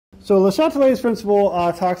So LeChatelier's principle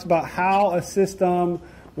talks about how a system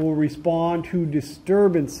will respond to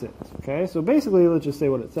disturbances. Okay, so basically, let's just say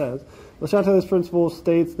what it says. LeChatelier's principle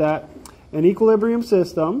states that an equilibrium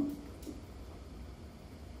system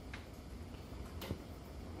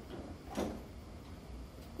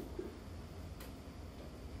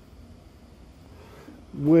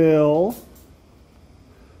will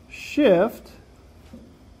shift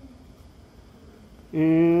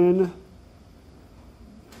in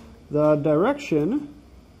the direction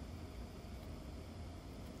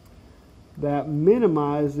that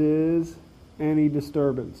minimizes any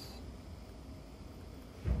disturbance.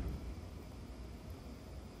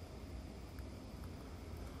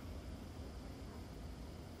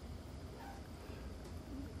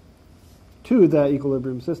 To that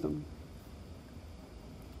equilibrium system.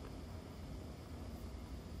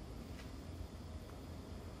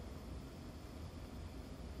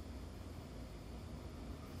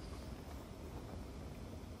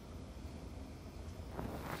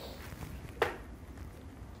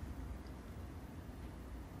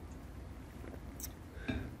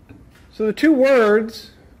 So the two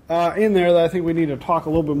words in there that I think we need to talk a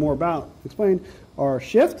little bit more about, explain, are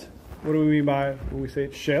shift. What do we mean by when we say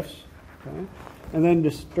it shifts? Okay. And then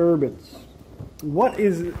disturbance. What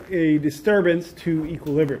is a disturbance to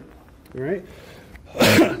equilibrium? All right.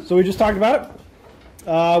 So we just talked about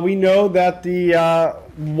it. We know that the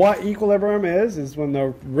what equilibrium is when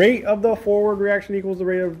the rate of the forward reaction equals the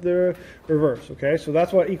rate of the reverse. Okay, so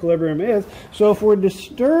that's what equilibrium is. So if we're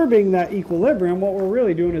disturbing that equilibrium, what we're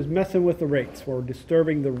really doing is messing with the rates. We're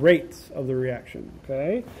disturbing the rates of the reaction.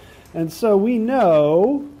 Okay, and so we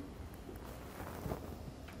know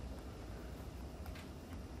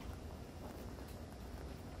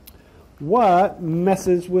what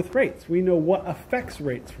messes with rates. We know what affects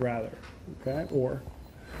rates, rather.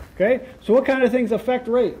 Okay, so what kind of things affect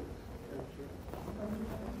rate?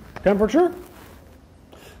 Temperature.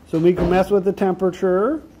 So we can mess with the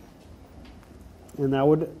temperature, and that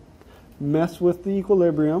would mess with the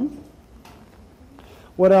equilibrium.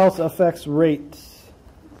 What else affects rates?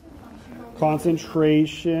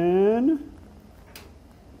 Concentration.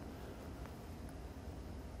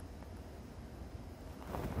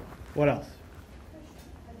 What else?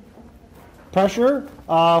 Pressure.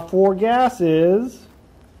 For gases,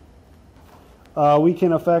 we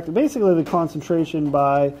can affect basically the concentration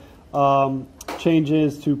by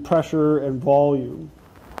changes to pressure and volume.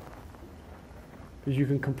 Because you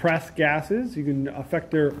can compress gases, you can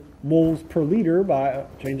affect their moles per liter by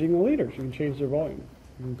changing the liters. You can change their volume.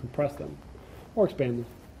 You can compress them or expand them.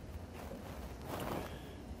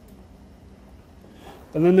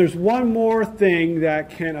 And then there's one more thing that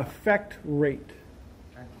can affect rate.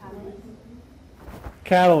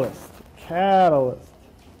 Catalyst.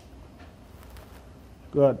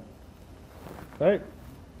 Good. Okay.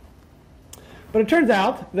 But it turns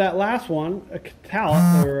out that last one, a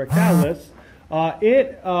catalyst, we know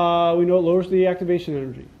it lowers the activation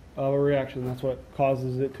energy of a reaction. That's what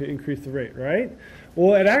causes it to increase the rate, right?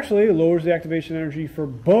 Well, it actually lowers the activation energy for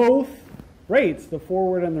both rates, the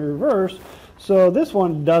forward and the reverse. So this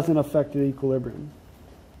one doesn't affect the equilibrium.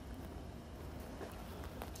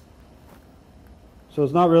 So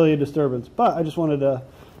it's not really a disturbance, but I just wanted to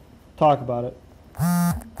talk about it.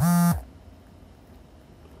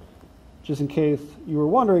 Just in case you were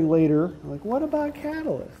wondering later, like, what about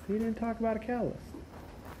catalyst? He didn't talk about a catalyst.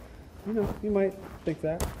 You know, you might think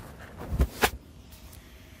that.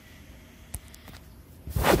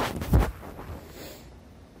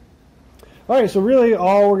 All right, so really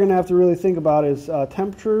all we're going to have to really think about is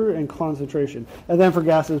temperature and concentration. And then for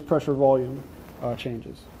gases, pressure, volume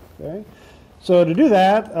changes. Okay? So to do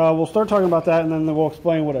that, we'll start talking about that, and then we'll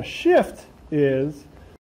explain what a shift is